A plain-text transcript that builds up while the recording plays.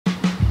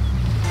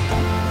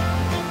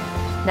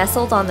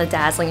Nestled on the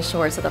dazzling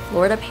shores of the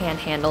Florida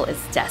panhandle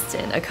is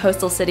Destin, a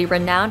coastal city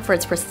renowned for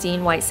its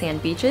pristine white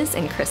sand beaches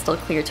and crystal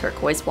clear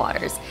turquoise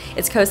waters.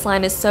 Its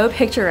coastline is so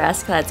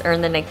picturesque that it's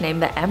earned the nickname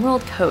the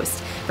Emerald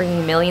Coast,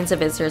 bringing millions of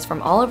visitors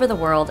from all over the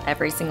world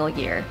every single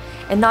year.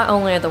 And not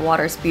only are the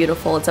waters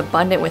beautiful, it's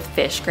abundant with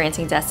fish,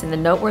 granting Destin the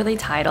noteworthy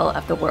title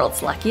of the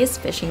world's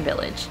luckiest fishing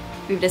village.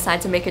 We've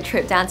decided to make a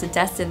trip down to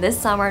Destin this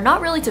summer,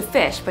 not really to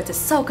fish, but to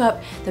soak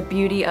up the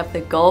beauty of the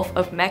Gulf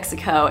of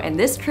Mexico. And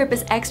this trip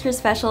is extra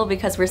special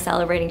because we're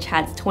celebrating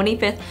Chad's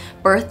 25th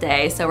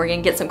birthday, so we're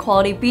gonna get some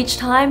quality beach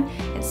time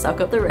and soak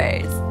up the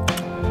rays.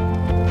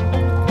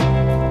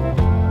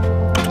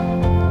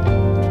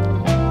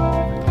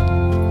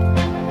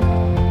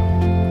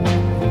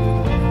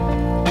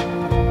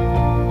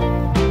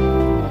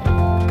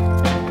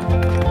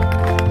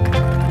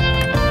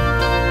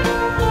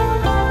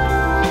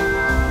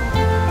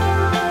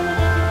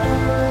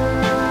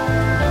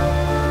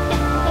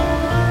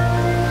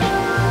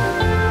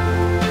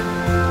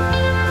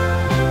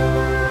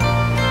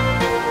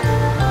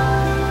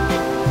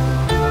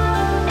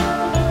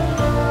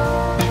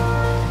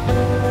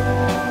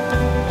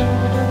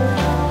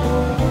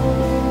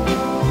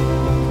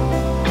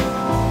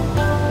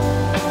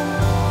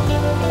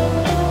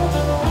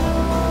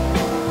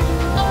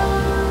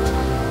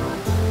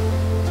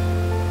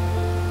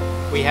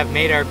 We have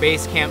made our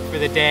base camp for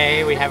the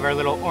day. We have our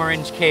little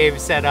orange cave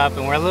set up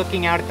and we're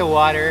looking out at the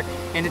water,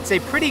 and it's a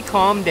pretty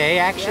calm day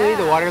actually.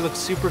 Yeah. The water looks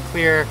super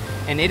clear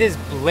and it is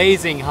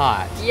blazing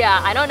hot.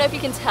 Yeah, I don't know if you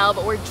can tell,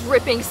 but we're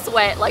dripping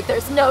sweat like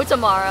there's no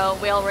tomorrow.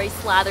 We already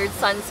slathered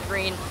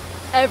sunscreen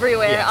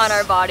everywhere on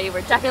our body.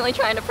 We're definitely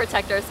trying to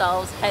protect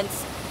ourselves,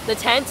 hence the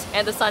tent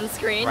and the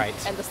sunscreen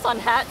and the sun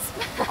hats.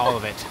 All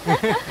of it.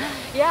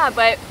 Yeah,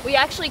 but we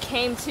actually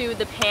came to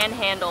the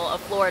panhandle of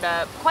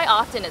Florida quite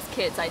often as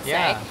kids, I'd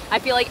say. I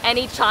feel like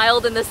any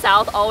child in the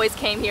South always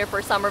came here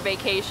for summer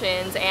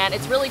vacations, and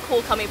it's really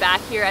cool coming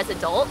back here as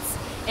adults.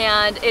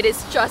 And it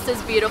is just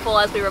as beautiful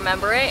as we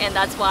remember it, and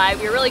that's why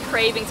we're really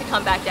craving to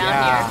come back down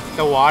here.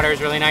 The water is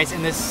really nice,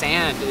 and the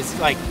sand is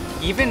like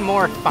even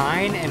more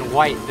fine and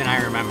white than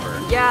I remember.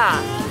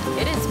 Yeah,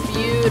 it is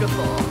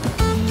beautiful.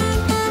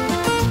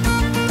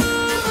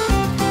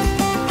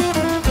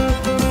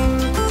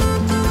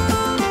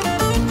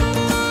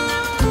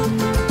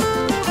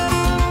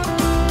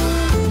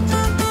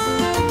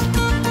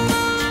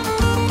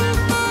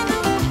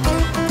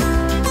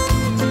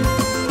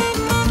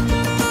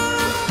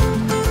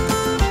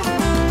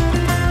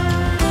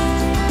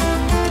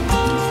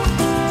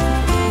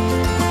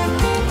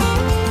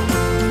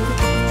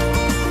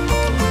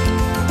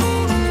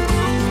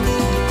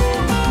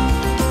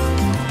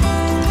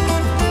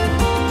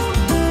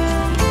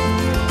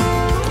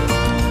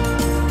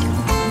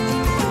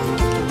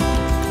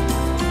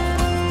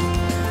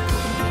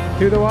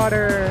 To the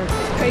water.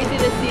 It's crazy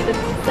to see the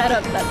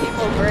setups that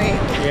people bring.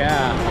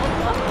 Yeah.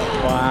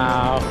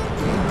 Wow.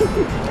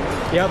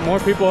 Yep,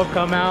 more people have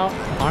come out.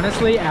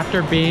 Honestly,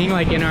 after being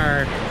like in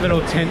our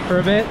little tent for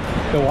a bit,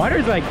 the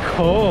water's like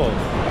cold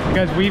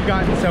because we've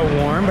gotten so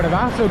warm, but I've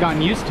also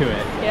gotten used to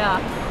it. Yeah.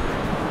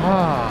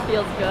 Ah.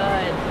 Feels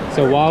good.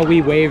 So while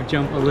we wave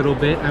jump a little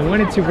bit, I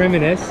wanted to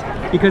reminisce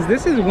because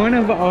this is one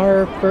of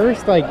our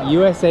first like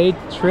USA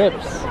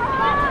trips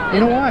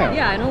in a while.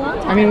 Yeah, in a long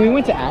time. I mean, we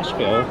went to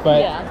Asheville,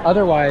 but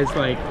otherwise,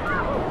 like,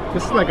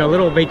 this is like a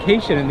little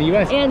vacation in the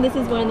US. And this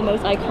is one of the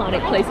most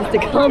iconic places to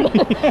come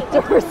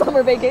for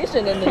summer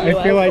vacation in the US.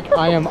 I feel like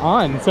I am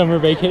on summer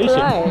vacation.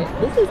 Right.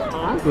 This is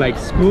awesome. Like,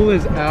 school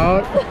is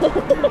out,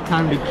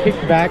 time to kick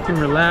back and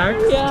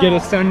relax, get a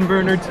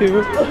sunburn or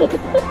two.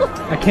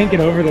 I can't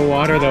get over the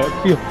water though,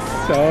 it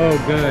feels so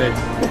good.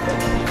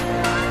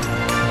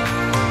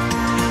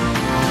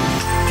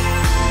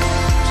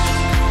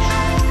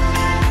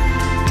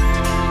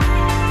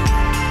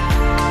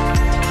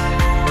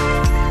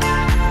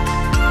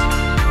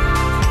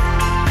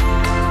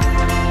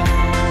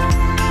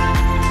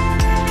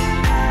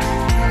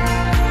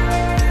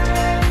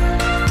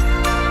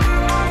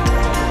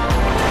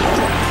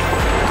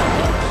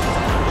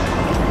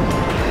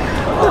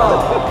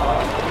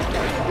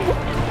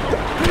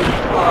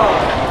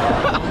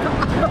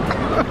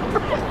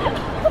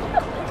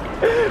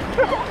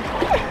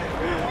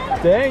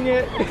 Dang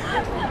it!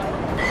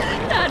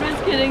 Dad was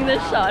getting this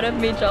shot of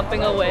me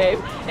jumping a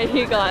wave, and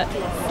he got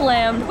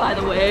slammed by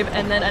the wave,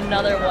 and then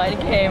another one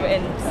came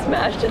and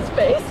smashed his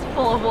face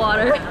full of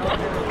water.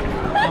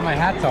 Well, my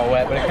hat's all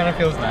wet, but it kind of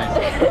feels nice.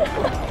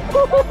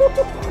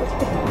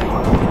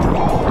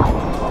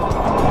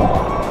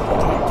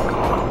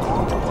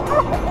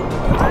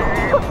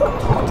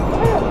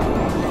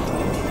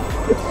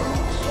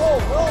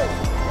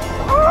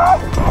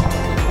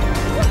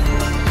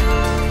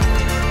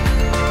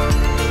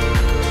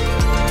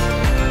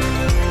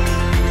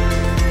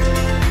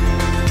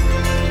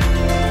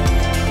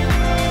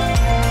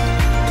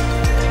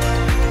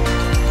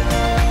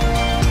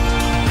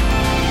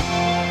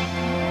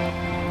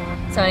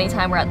 So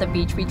anytime we're at the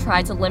beach, we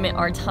try to limit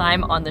our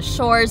time on the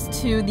shores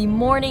to the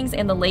mornings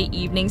and the late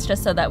evenings,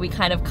 just so that we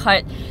kind of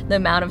cut the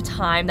amount of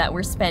time that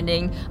we're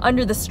spending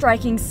under the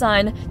striking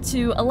sun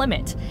to a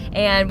limit.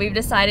 And we've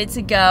decided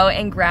to go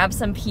and grab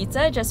some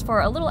pizza just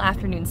for a little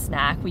afternoon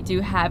snack. We do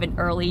have an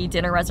early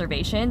dinner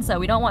reservation, so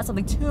we don't want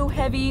something too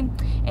heavy,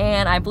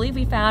 and I believe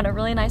we found a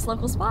really nice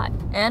local spot.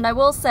 And I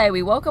will say,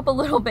 we woke up a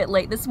little bit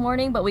late this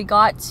morning, but we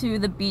got to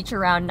the beach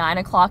around 9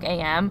 o'clock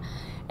a.m.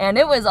 and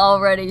it was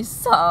already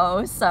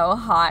so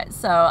hot.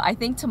 So I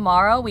think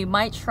tomorrow we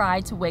might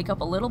try to wake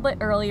up a little bit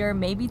earlier,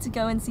 maybe to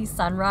go and see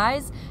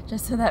sunrise,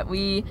 just so that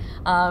we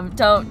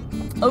don't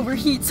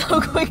overheat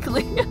so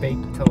quickly.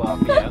 Baked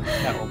tilapia,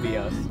 that will be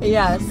us.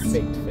 Yes.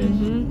 Baked fish.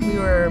 We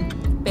were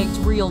baked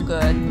real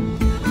good.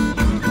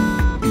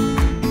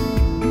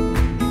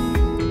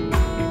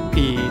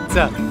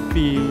 Pizza,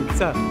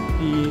 pizza,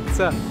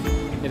 pizza.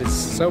 It is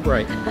so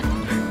bright.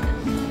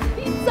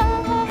 Pizza!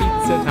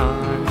 Pizza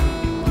time.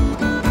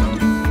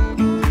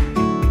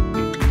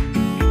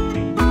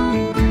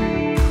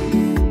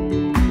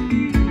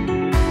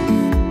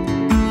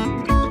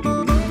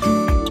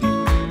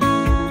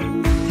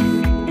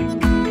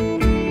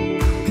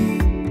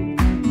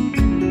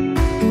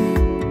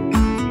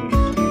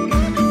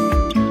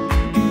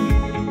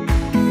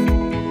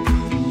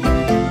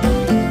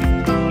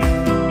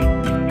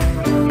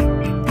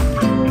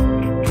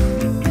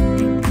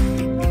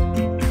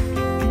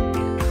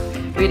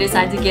 We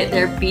decided to get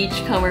their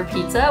beachcomber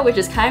pizza, which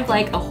is kind of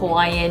like a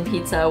Hawaiian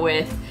pizza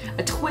with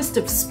a twist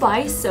of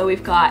spice. So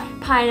we've got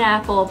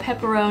pineapple,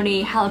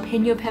 pepperoni,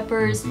 jalapeno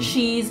peppers,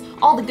 cheese,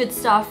 all the good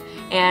stuff.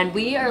 And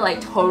we are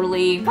like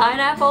totally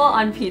pineapple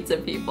on pizza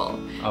people.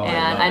 Oh,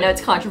 and I know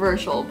it's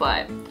controversial,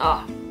 but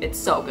oh, it's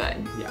so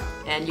good. Yeah.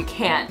 And you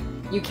can't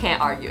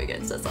argue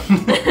against this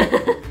one.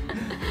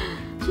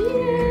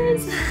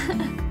 Cheers!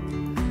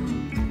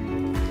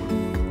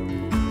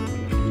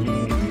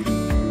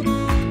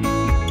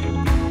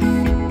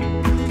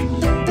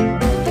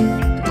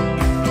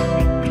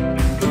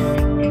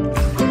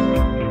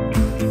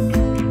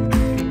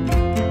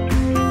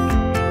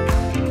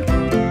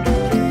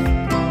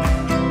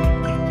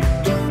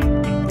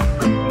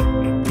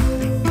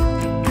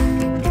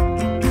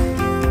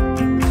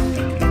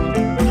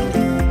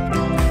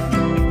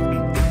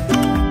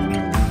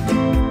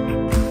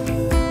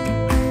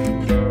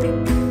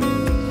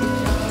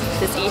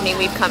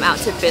 We've come out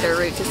to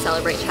Bitterroot to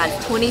celebrate Chad's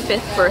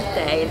 25th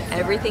birthday, and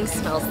everything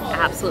smells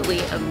absolutely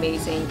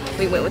amazing.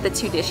 We went with the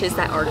two dishes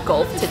that are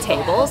gulf to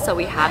table. So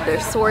we have their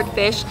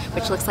swordfish,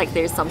 which looks like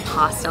there's some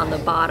pasta on the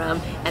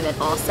bottom, and then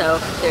also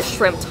their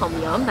shrimp tom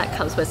yum that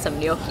comes with some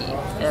gnocchi.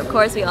 And of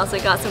course we also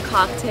got some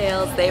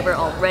cocktails. They were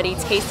already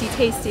tasty.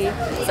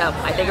 So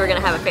I think we're gonna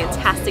have a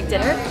fantastic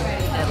dinner,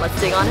 and let's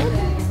dig on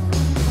in.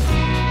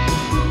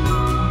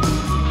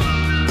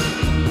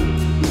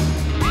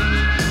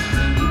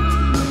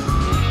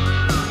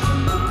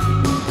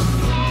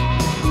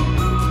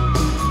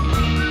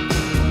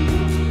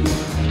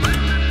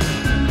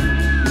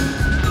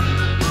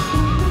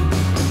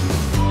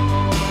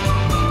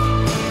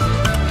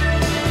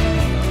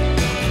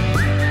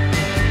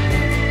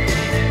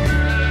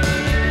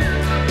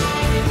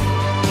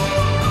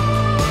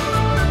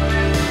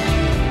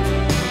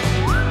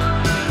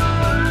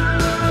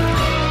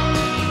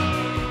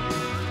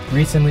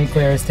 Recently,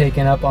 Claire has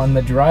taken up on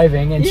the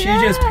driving, and she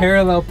just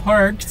parallel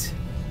parked.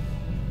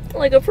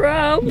 Like a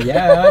pro.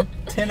 Yeah,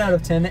 10 out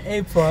of 10,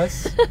 A+.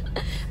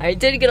 I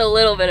did get a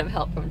little bit of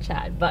help from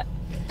Chad, but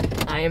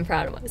I am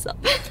proud of myself.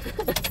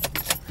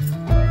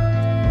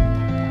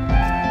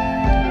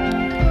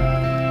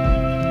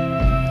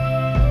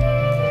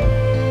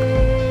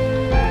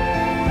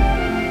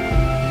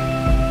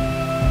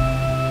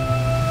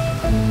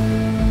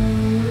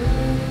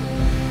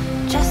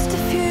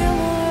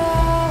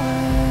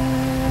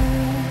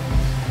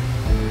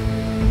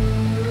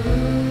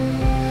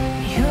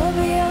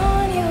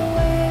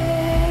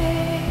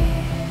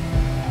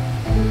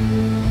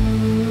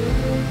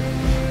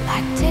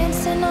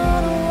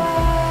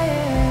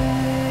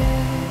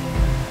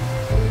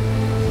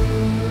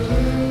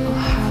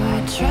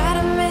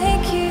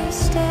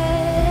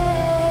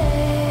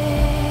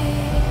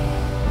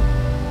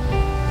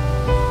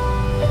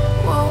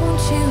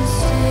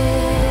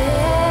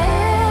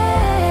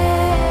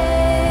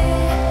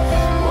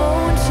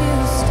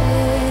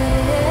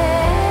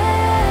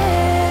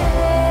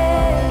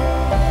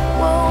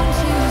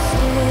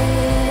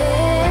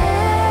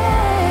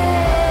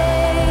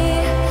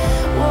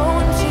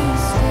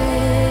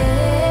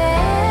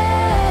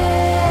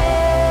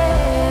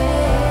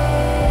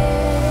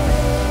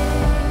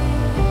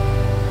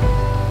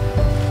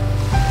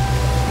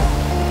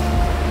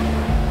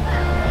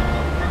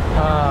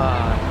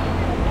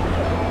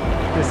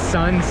 The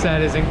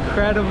sunset is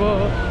incredible.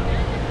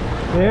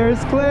 There's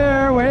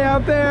Claire, way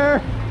out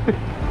there.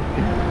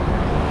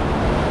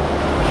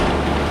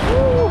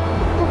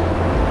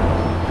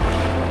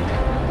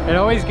 It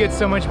always gets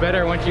so much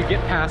better once you get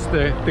past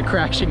the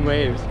crashing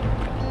waves.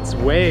 It's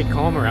way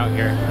calmer out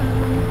here.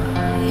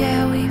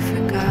 Yeah, we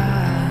forgot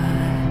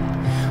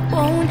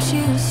Won't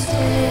you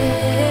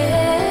stay?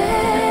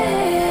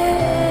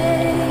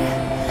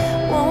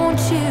 Won't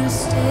you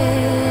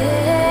stay?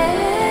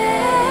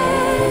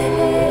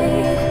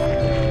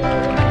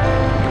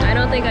 I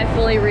don't think I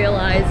fully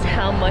realized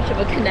how much of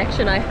a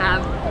connection I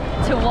have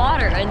to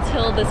water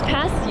until this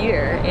past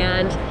year,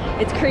 and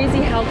it's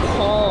crazy how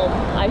calm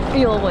I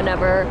feel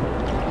whenever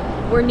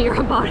we're near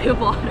a body of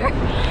water.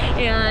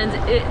 And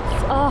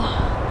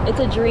it's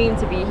a dream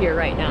to be here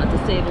right now, to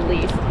say the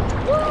least.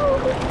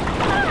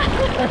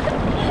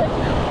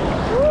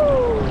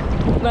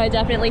 But I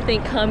definitely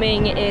think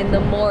coming in the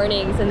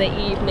mornings and the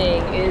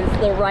evening is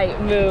the right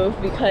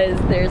move, because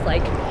there's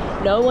like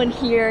no one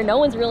here, no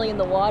one's really in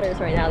the waters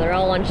right now. They're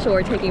all on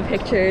shore taking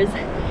pictures,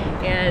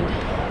 and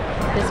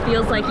this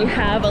feels like you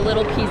have a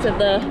little piece of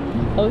the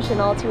ocean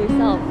all to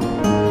yourself.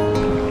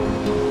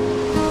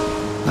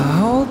 I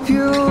hope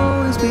you'll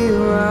always be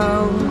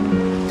around,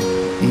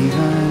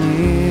 even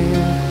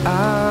if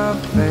I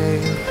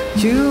fail.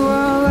 You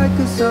are like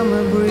a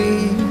summer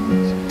breeze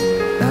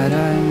that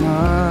I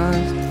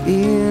must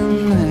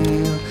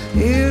inhale.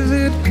 Is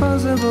it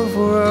possible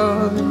for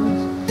us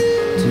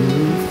to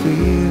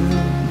feel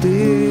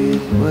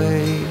this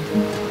way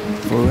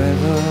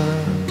forever?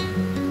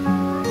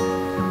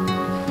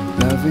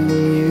 Loving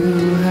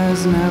you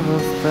has never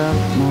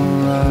felt more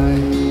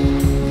right.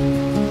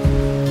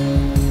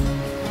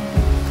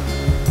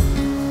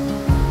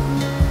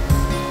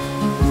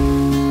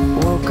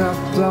 Woke up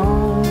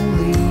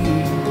lonely,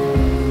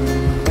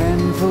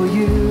 and for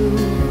you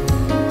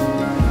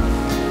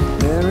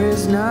there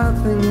is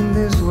nothing in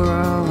this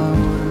world I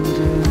wouldn't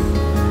do.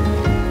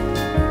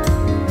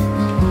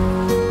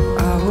 I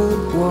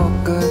would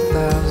walk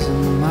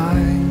 1,000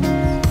 miles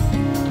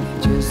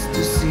just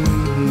to see you.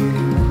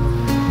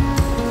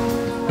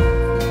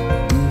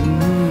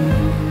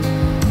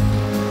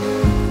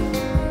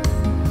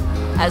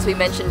 As we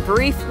mentioned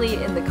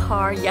briefly in the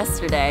car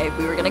yesterday,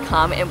 we were gonna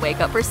come and wake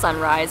up for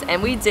sunrise,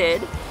 and we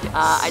did.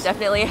 I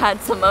definitely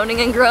had some moaning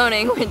and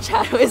groaning when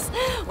Chad was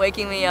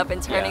waking me up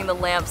and turning the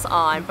lamps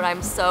on, but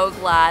I'm so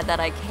glad that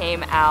I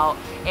came out.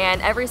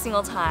 And every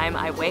single time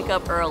I wake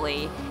up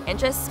early and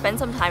just spend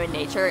some time in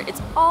nature,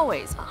 it's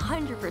always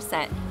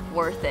 100%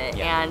 worth it.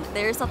 And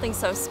there's something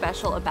so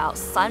special about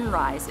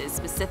sunrises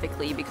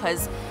specifically,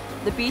 because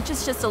the beach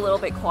is just a little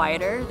bit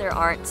quieter. There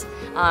aren't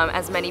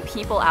as many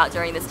people out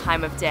during this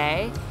time of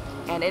day,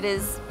 and it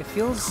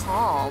feels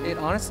calm. It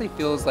honestly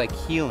feels like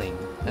healing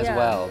as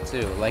well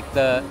too. Like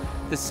the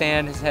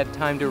sand has had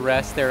time to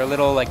rest. There are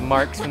little like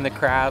marks from the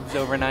crabs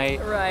overnight.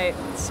 Right.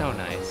 It's so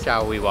nice.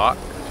 Shall we walk?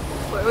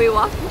 Where are we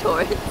walking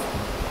towards?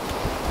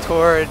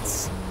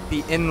 Towards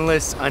the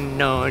endless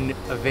unknown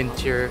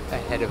adventure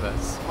ahead of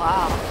us.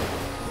 Wow.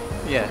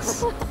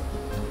 Yes.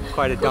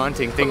 Quite a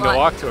daunting thing to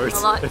walk towards.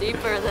 A lot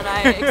deeper than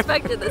I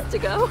expected this to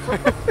go.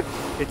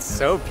 It's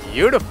so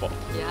beautiful.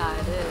 Yeah,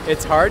 it is.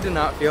 It's hard to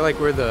not feel like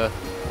we're the,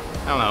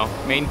 I don't know,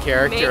 main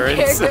character. Main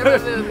character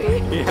of a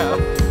movie. Yeah.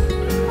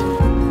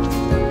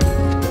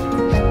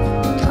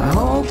 I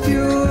hope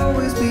you'll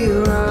always be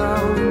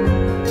around,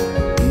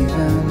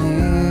 even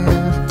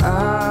if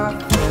I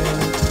fail.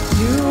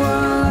 You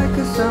are like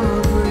a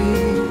summer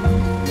breeze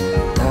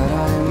that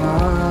I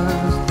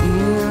must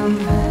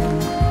inhale.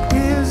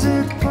 Is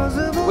it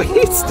possible?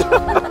 Wait,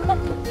 stop.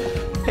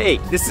 Hey,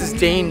 this is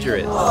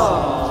dangerous.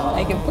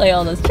 I can play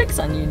all those tricks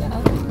on you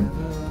now.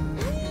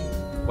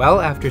 Well,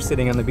 after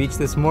sitting on the beach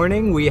this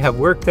morning, we have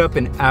worked up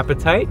an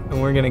appetite,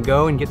 and we're gonna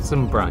go and get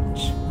some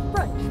brunch.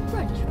 Brunch,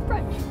 brunch,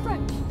 brunch,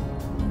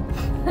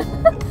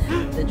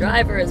 brunch. The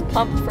driver is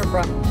pumped for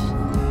brunch.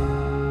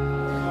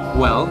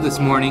 Well, this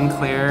morning,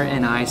 Claire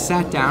and I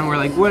sat down. We're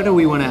like, what do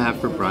we want to have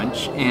for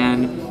brunch?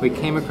 And we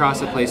came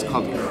across a place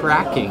called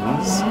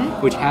Cracking's,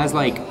 which has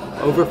like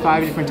over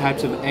 5 different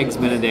types of eggs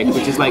Benedict,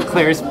 which is like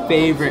Claire's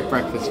favorite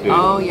breakfast food.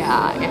 Oh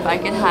yeah, if I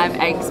could have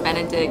eggs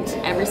Benedict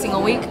every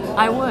single week,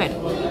 I would.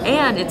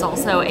 And it's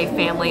also a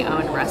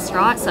family-owned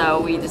restaurant,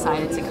 so we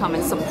decided to come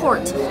and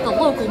support the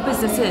local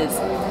businesses.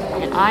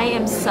 And I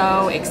am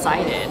so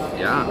excited.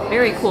 Yeah.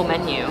 Very cool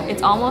menu.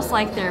 It's almost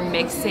like they're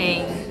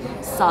mixing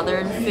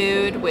Southern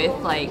food with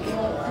like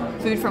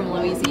food from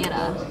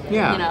Louisiana.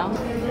 Yeah. You know?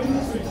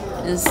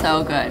 It is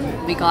so good.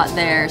 We got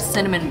their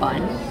cinnamon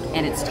bun,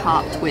 and it's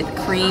topped with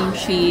cream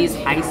cheese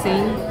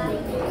icing.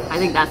 I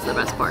think that's the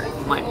best part,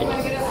 in my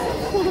opinion.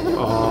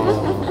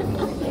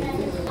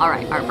 All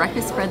right, our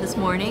breakfast spread this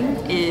morning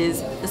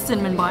is the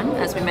cinnamon bun,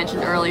 as we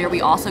mentioned earlier.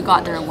 We also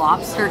got their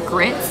lobster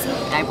grits,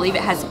 and I believe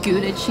it has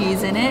Gouda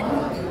cheese in it.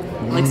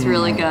 Looks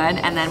really good.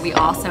 And then we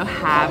also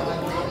have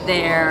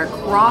their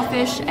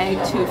crawfish egg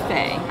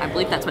touffee. I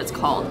believe that's what it's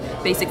called.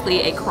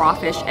 Basically a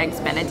crawfish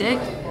eggs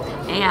Benedict.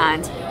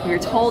 And we were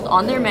told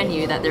on their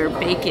menu that their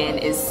bacon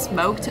is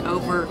smoked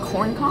over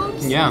corn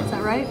cobs. Yeah. Is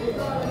that right?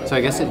 So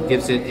I guess it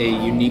gives it a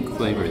unique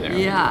flavor there.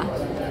 Yeah.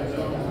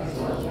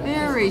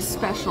 Very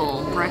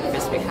special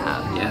breakfast we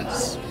have.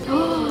 Yes.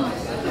 Ooh,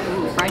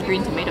 fried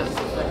green tomatoes.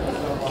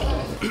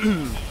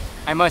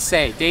 I must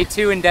say, day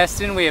 2 in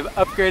Destin, we have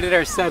upgraded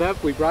our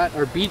setup. We brought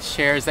our beach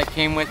chairs that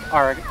came with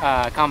our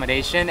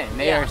accommodation, and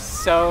they are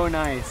so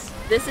nice.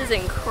 This is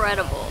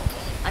incredible.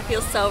 I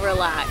feel so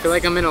relaxed. I feel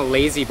like I'm in a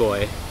lazy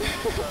boy.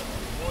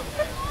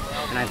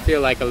 And I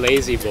feel like a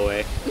lazy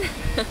boy.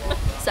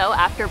 So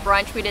after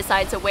brunch, we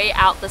decided to wait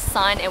out the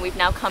sun, and we've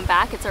now come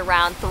back. It's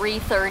around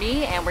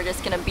 3:30, and we're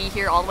just gonna be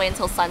here all the way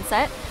until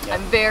sunset. Yep.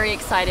 I'm very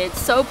excited,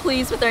 so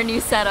pleased with our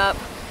new setup.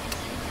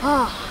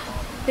 I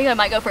think I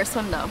might go for a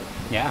swim though.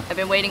 Yeah. I've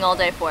been waiting all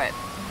day for it.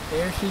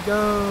 There she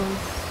goes.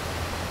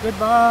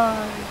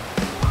 Goodbye.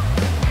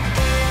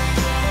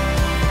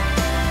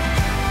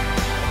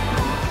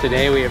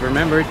 Today we have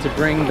remembered to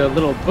bring the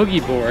little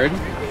boogie board,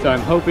 so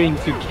I'm hoping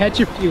to catch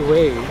a few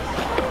waves,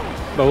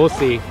 but we'll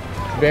see.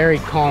 It's very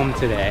calm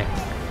today,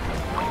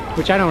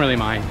 which I don't really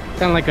mind. It's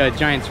kind of like a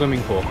giant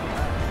swimming pool.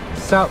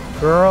 What's up,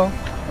 girl?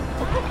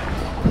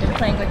 Been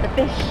playing with the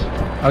fish.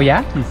 Oh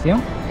yeah? You see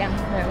them? Yeah,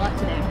 there are a lot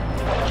today.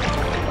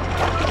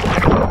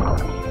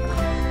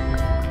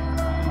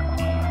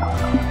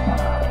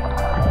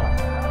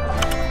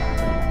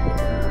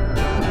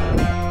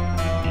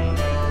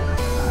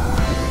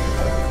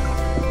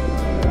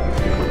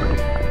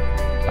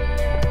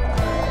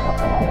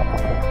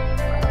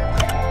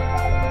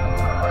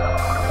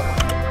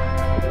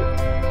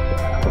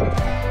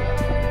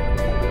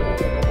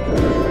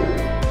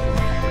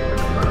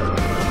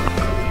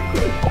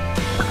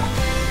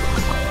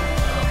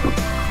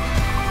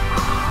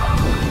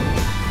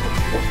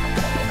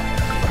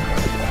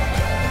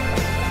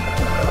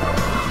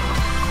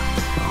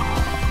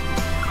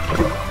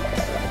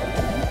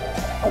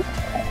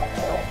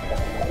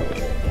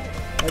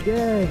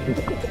 Again.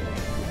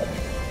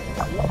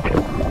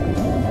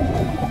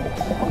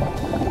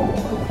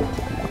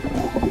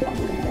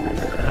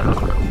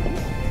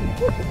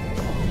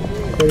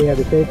 What do you have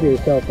to say for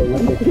yourself?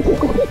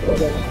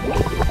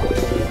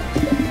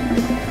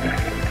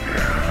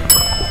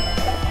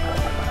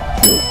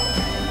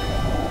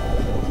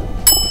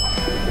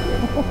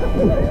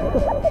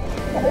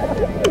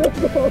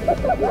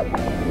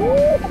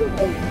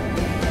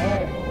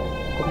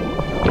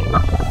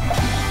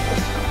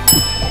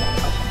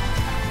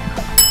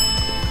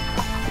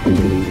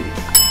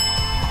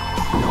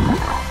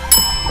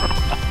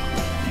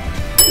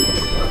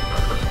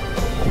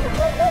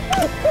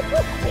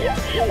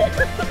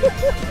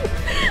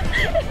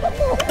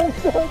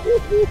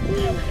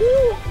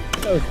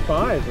 That was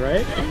 5,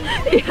 right?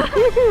 Yeah.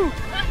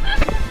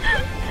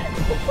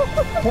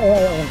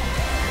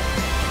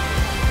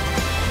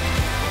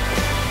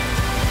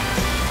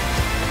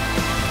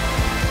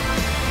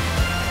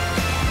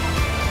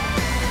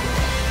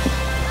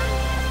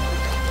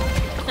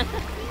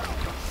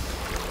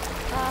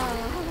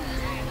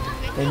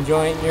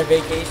 Enjoying your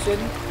vacation?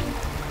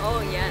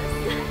 Oh yes.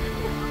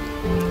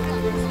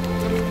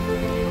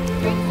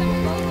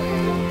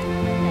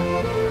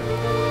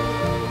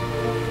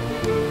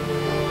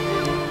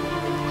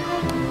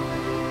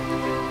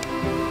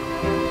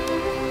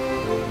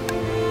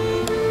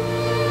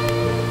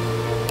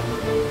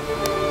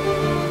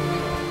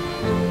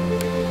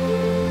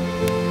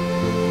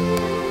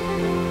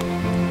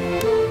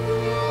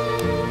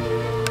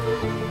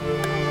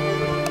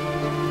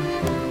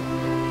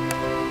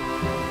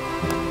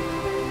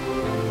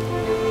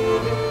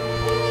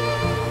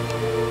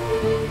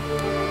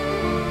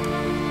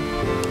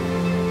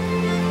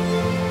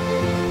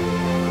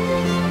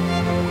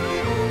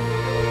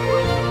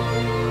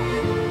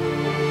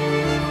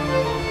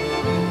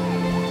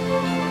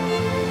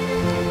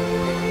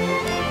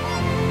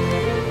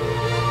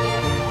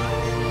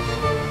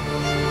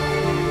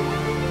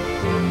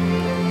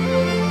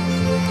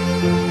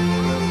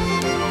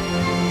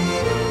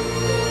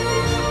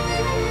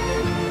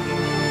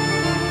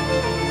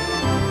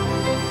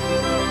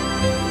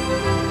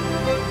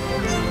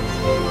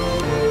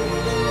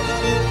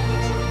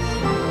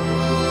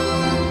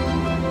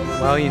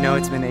 Well, you know,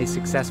 it's been a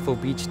successful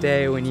beach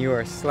day when you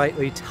are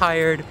slightly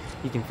tired.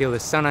 You can feel the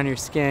sun on your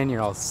skin,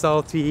 you're all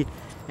salty,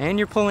 and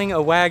you're pulling a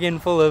wagon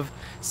full of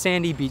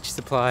sandy beach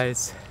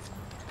supplies.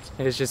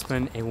 It has just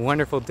been a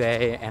wonderful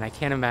day, and I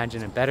can't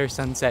imagine a better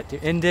sunset to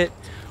end it.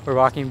 We're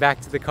walking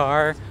back to the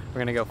car. We're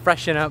gonna go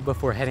freshen up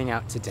before heading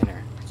out to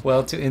dinner.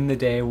 Well, to end the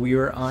day, we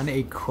were on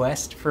a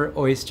quest for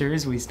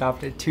oysters. We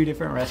stopped at 2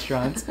 different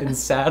restaurants, and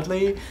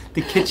sadly,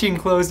 the kitchen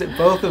closed at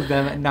both of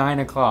them at 9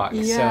 o'clock.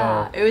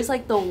 Yeah, so it was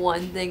like the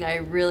one thing I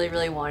really,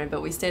 really wanted,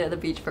 but we stayed at the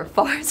beach for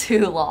far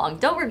too long.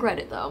 Don't regret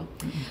it though.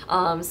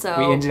 So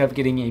we ended up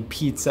getting a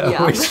pizza,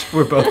 yeah. which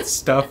we're both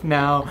stuffed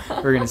now.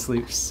 We're gonna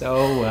sleep so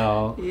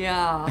well.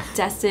 Yeah,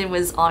 Destin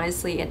was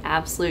honestly an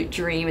absolute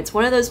dream. It's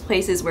one of those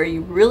places where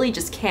you really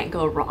just can't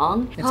go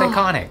wrong. It's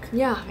iconic.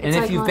 Yeah, it's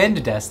And if you've been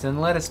to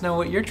Destin, let us know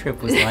what your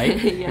trip was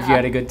like. Yeah. If you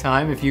had a good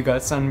time, if you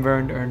got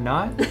sunburned or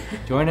not.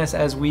 Join us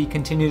as we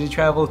continue to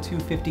travel to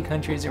 50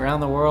 countries around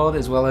the world,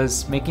 as well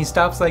as making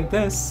stops like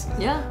this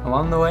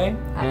along the way.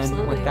 Absolutely.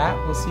 And with that,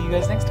 we'll see you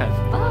guys next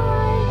time. Bye.